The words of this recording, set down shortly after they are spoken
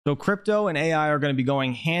So crypto and AI are going to be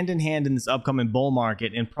going hand in hand in this upcoming bull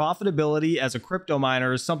market, and profitability as a crypto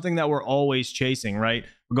miner is something that we're always chasing, right?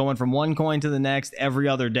 We're going from one coin to the next every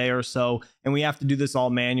other day or so, and we have to do this all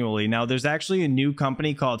manually. Now, there's actually a new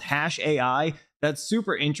company called Hash AI that's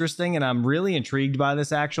super interesting, and I'm really intrigued by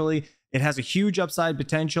this actually. It has a huge upside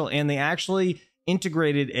potential, and they actually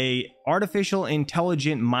integrated a artificial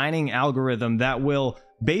intelligent mining algorithm that will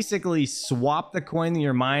basically swap the coin that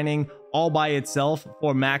you're mining all by itself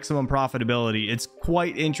for maximum profitability. It's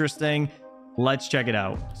quite interesting. Let's check it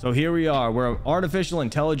out. So here we are, where artificial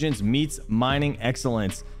intelligence meets mining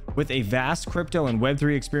excellence. With a vast crypto and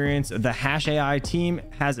Web3 experience, the Hash AI team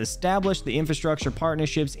has established the infrastructure,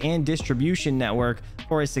 partnerships, and distribution network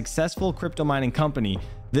for a successful crypto mining company.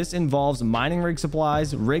 This involves mining rig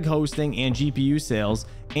supplies, rig hosting, and GPU sales,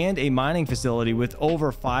 and a mining facility with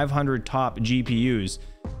over 500 top GPUs.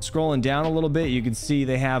 Scrolling down a little bit, you can see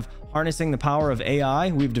they have harnessing the power of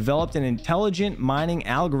AI. We've developed an intelligent mining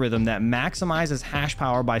algorithm that maximizes hash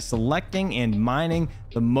power by selecting and mining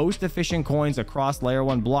the most efficient coins across layer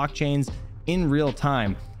 1 blockchains in real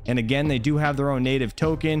time. And again, they do have their own native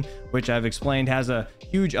token, which I've explained has a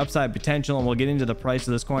huge upside potential, and we'll get into the price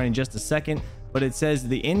of this coin in just a second. But it says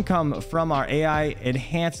the income from our AI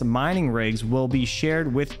enhanced mining rigs will be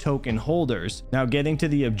shared with token holders. Now, getting to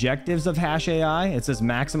the objectives of Hash AI, it says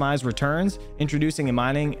maximize returns, introducing a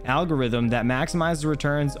mining algorithm that maximizes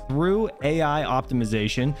returns through AI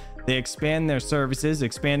optimization. They expand their services,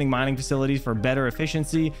 expanding mining facilities for better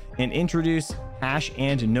efficiency, and introduce hash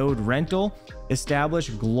and node rental. Establish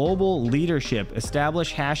global leadership.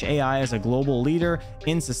 Establish Hash AI as a global leader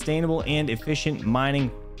in sustainable and efficient mining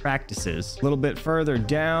practices. A little bit further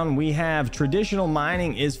down, we have traditional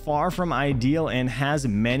mining is far from ideal and has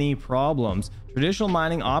many problems. Traditional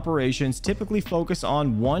mining operations typically focus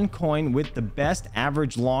on one coin with the best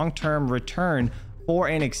average long-term return for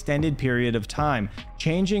an extended period of time.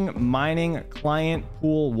 Changing mining client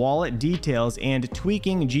pool wallet details and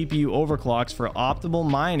tweaking GPU overclocks for optimal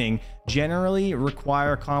mining generally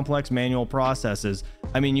require complex manual processes.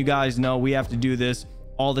 I mean, you guys know we have to do this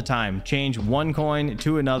all the time. Change one coin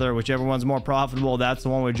to another, whichever one's more profitable, that's the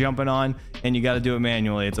one we're jumping on, and you got to do it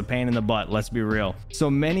manually. It's a pain in the butt, let's be real. So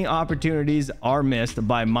many opportunities are missed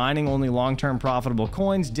by mining only long-term profitable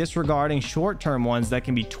coins, disregarding short-term ones that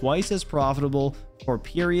can be twice as profitable for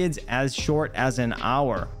periods as short as an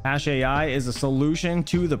hour. Hash AI is a solution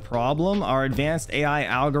to the problem. Our advanced AI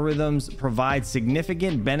algorithms provide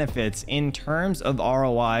significant benefits in terms of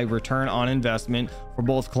ROI, return on investment, for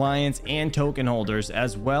both clients and token holders,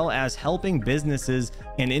 as well as helping businesses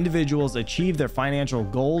and individuals achieve their financial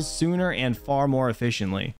goals sooner and far more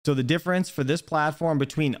efficiently. So the difference for this platform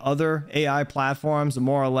between other AI platforms,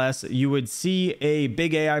 more or less, you would see a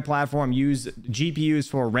big AI platform use GPUs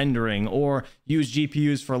for rendering or use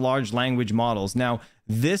GPUs for large language models. Now,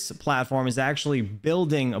 this platform is actually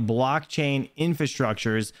building blockchain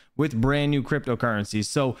infrastructures with brand new cryptocurrencies.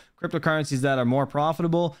 So cryptocurrencies that are more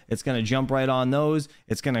profitable, it's going to jump right on those.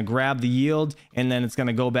 It's going to grab the yield, and then it's going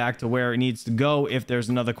to go back to where it needs to go if there's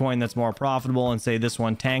another coin that's more profitable, and say this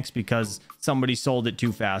one tanks because somebody sold it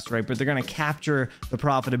too fast, right? But they're going to capture the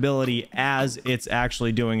profitability as it's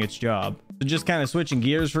actually doing its job. So just kind of switching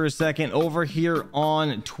gears for a second, over here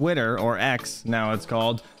on Twitter, or X now it's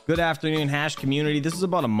called, good afternoon, Hash community. This is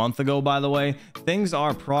about a month ago, by the way. Things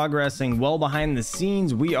are progressing well behind the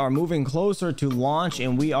scenes. We are moving closer to launch,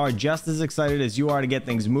 and we are just as excited as you are to get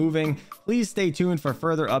things moving. Please stay tuned for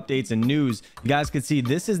further updates and news. You guys can see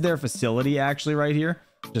this is their facility actually right here.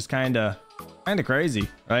 Just kind of crazy,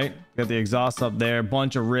 right? Got the exhaust up there,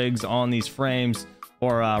 bunch of rigs on these frames,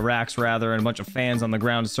 or racks rather, and a bunch of fans on the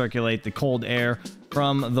ground to circulate the cold air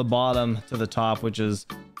from the bottom to the top, which is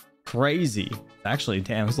crazy. Actually,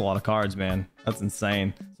 damn, there's a lot of cards, man. That's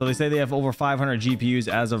insane. So they say they have over 500 GPUs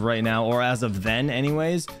as of right now, or as of then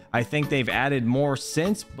anyways. I think they've added more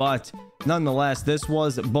since, but nonetheless, this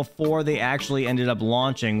was before they actually ended up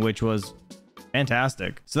launching, which was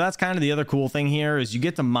fantastic. So that's kind of the other cool thing here, is you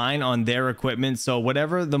get to mine on their equipment. So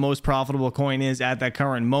whatever the most profitable coin is at that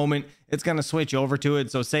current moment, it's going to switch over to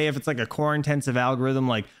it. So say if it's like a core intensive algorithm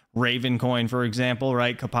like Raven coin, for example,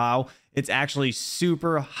 right? Kapow, it's actually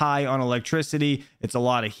super high on electricity. It's a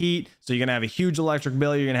lot of heat. So you're going to have a huge electric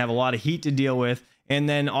bill. You're going to have a lot of heat to deal with. And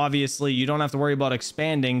then obviously you don't have to worry about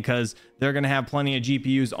expanding, because they're going to have plenty of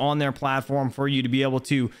GPUs on their platform for you to be able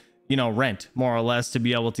to, you know, rent more or less, to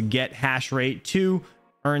be able to get hash rate to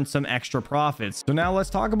earn some extra profits. So now let's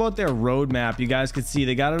talk about their roadmap. You guys can see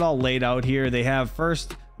they got it all laid out here. They have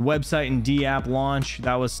first website and D-app launch.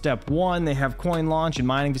 That was step 1. They have coin launch and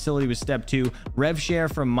mining facility was step 2. Rev share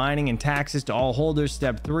from mining and taxes to all holders,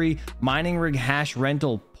 step 3. Mining rig hash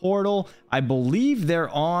rental portal. I believe they're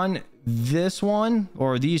on this one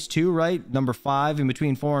or these two, right? Number 5, in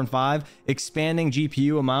between 4 and 5. Expanding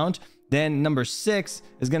GPU amount. Then number 6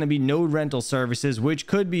 is going to be node rental services, which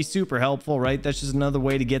could be super helpful, right? That's just another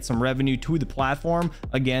way to get some revenue to the platform.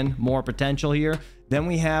 Again, more potential here. Then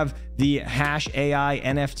we have the Hash AI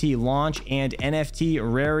NFT launch and NFT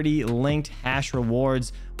rarity linked hash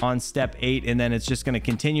rewards on step 8. And then it's just going to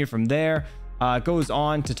continue from there. It goes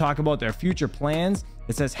on to talk about their future plans.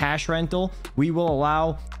 It says hash rental. We will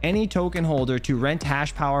allow any token holder to rent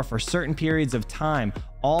hash power for certain periods of time.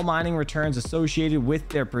 All mining returns associated with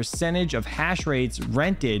their percentage of hash rates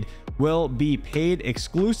rented will be paid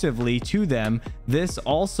exclusively to them. This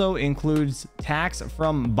also includes tax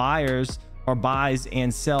from buyers or buys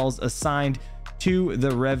and sells assigned to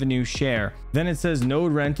the revenue share. Then it says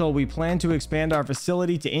node rental. We plan to expand our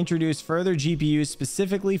facility to introduce further GPUs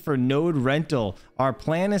specifically for node rental. Our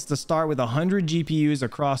plan is to start with 100 GPUs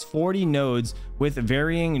across 40 nodes with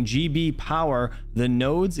varying GB power. The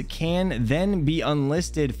nodes can then be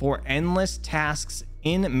unlisted for endless tasks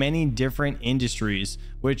in many different industries,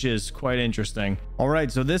 which is quite interesting. All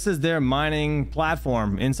right, so this is their mining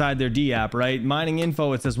platform inside their D app, right? Mining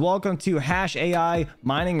info. It says, welcome to Hash AI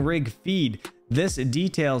mining rig feed. This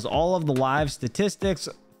details all of the live statistics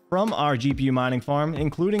from our GPU mining farm,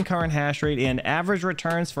 including current hash rate and average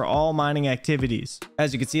returns for all mining activities.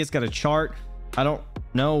 As you can see, it's got a chart. I don't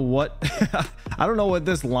know what I don't know what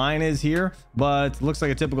this line is here, but it looks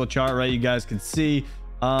like a typical chart, right? You guys can see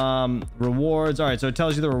rewards. All right, so it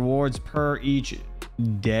tells you the rewards per each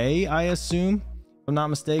day, I assume, if I'm not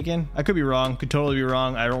mistaken. I could be wrong, could totally be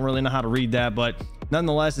wrong. I don't really know how to read that, but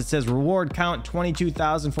nonetheless, it says reward count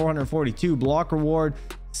 22,442, block reward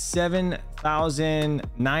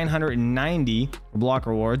 7,990 block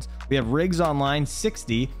rewards. We have rigs online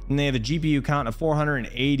 60, and they have a GPU count of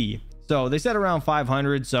 480. So they said around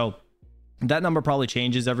 500, so that number probably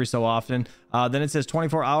changes every so often. Then it says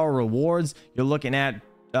 24-hour rewards. You're looking at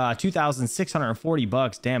 2,640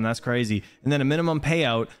 bucks. Damn, that's crazy. And then a minimum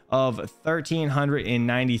payout of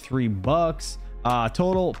 1,393 bucks.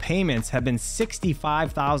 Total payments have been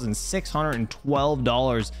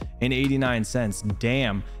 $65,612.89.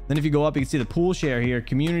 Damn. Then if you go up, you can see the pool share here,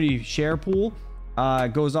 community share pool.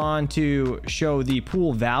 Goes on to show the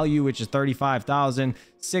pool value, which is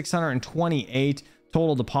 35,628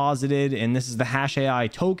 total deposited. And this is the Hash AI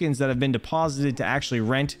tokens that have been deposited to actually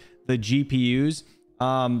rent the GPUs.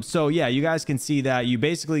 So yeah, you guys can see that you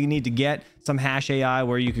basically need to get some Hash AI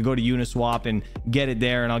where you could go to Uniswap and get it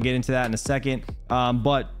there, and I'll get into that in a second.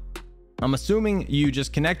 But I'm assuming you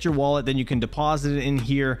just connect your wallet, then you can deposit it in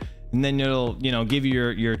here, and then it'll, you know, give you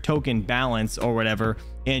your token balance or whatever,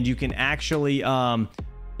 and you can actually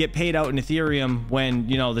get paid out in Ethereum when,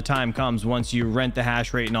 you know, the time comes, once you rent the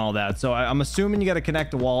hash rate and all that. So I'm assuming you got to connect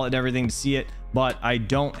the wallet and everything to see it, but I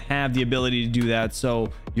don't have the ability to do that, so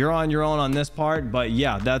you're on your own on this part. But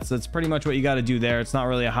yeah, that's pretty much what you got to do there. It's not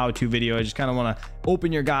really a how-to video. I just kind of want to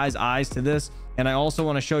open your guys' eyes to this, and I also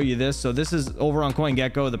want to show you this. So this is over on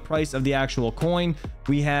CoinGecko, the price of the actual coin.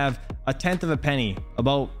 We have a tenth of a penny,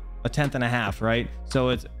 about a tenth and a half, right? So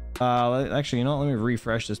it's actually, you know, let me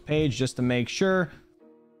refresh this page just to make sure.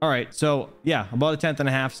 All right, so yeah, about a tenth and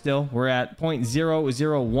a half still. We're at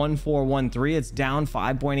 0.001413. It's down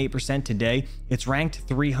 5.8% today. It's ranked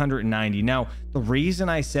 390. Now, the reason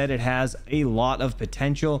I said it has a lot of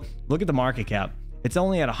potential, look at the market cap. It's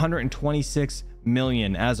only at 126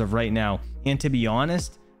 million as of right now. And to be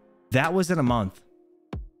honest, that was in a month.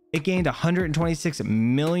 It gained $126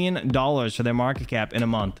 million for their market cap in a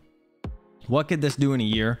month. What could this do in a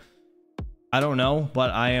year? I don't know, but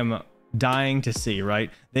I am dying to see, right?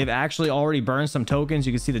 They've actually already burned some tokens.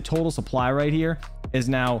 You can see the total supply right here is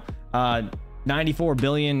now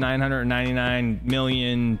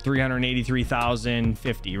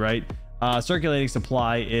 94,999,383,050, right? Circulating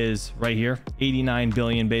supply is right here, 89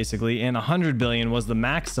 billion basically, and 100 billion was the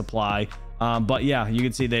max supply. But yeah, you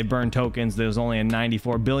can see they burned tokens. There's only a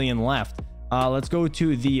 94 billion left. Let's go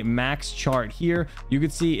to the max chart here. You can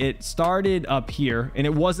see it started up here, and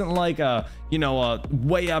it wasn't like a, you know,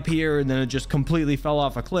 way up here and then it just completely fell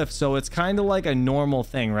off a cliff. So it's kind of like a normal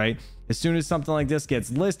thing, right? As soon as something like this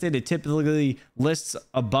gets listed, it typically lists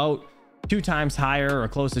about 2 times higher or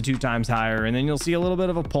close to 2 times higher, and then you'll see a little bit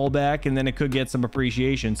of a pullback, and then it could get some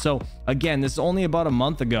appreciation. So again, this is only about a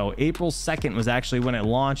month ago. April 2nd was actually when it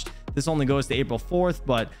launched. This only goes to April 4th,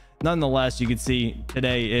 but nonetheless, you can see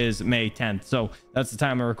today is May 10th. So that's the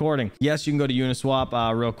time of recording. Yes, you can go to Uniswap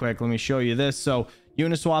real quick. Let me show you this. So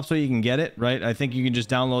Uniswap's where you can get it, right? I think you can just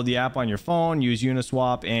download the app on your phone, use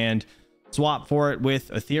Uniswap, and swap for it with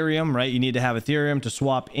Ethereum, right? You need to have Ethereum to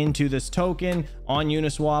swap into this token on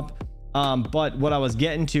Uniswap. But what I was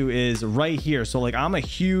getting to is right here. So like, I'm a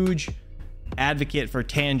huge advocate for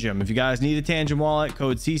Tangem. If you guys need a Tangem wallet,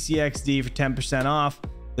 code CCXD for 10% off.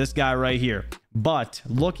 This guy right here. But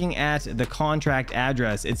looking at the contract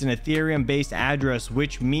address, it's an Ethereum based address,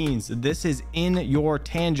 which means this is in your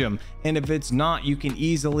Tangem. And if it's not, you can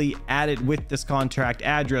easily add it with this contract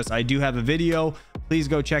address. I do have a video. Please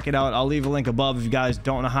go check it out. I'll leave a link above if you guys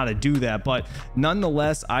don't know how to do that. But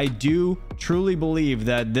nonetheless, I do truly believe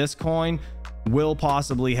that this coin will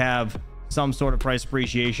possibly have some sort of price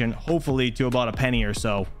appreciation, hopefully to about a penny or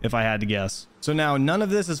so, if I had to guess. So now, none of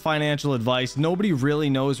this is financial advice. Nobody really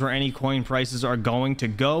knows where any coin prices are going to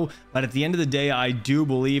go, but at the end of the day, I do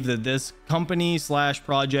believe that this company slash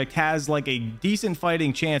project has like a decent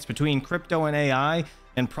fighting chance between crypto and AI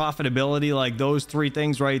and profitability. Like those three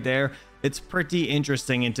things right there, it's pretty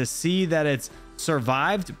interesting. And to see that it's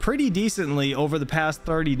survived pretty decently over the past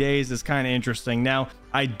 30 days is kind of interesting. Now,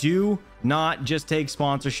 I do not just take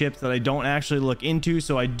sponsorships that I don't actually look into,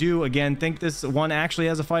 so I do again think this one actually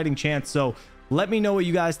has a fighting chance. So let me know what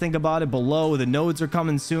you guys think about it below. The nodes are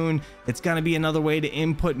coming soon. It's going to be another way to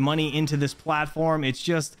input money into this platform. It's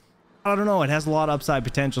just, I don't know, it has a lot of upside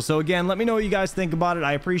potential. So again, let me know what you guys think about it.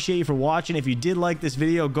 I appreciate you for watching. If you did like this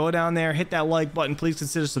video, go down there, hit that like button. Please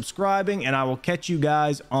consider subscribing, and I will catch you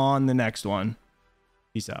guys on the next one.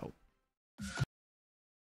 Peace out.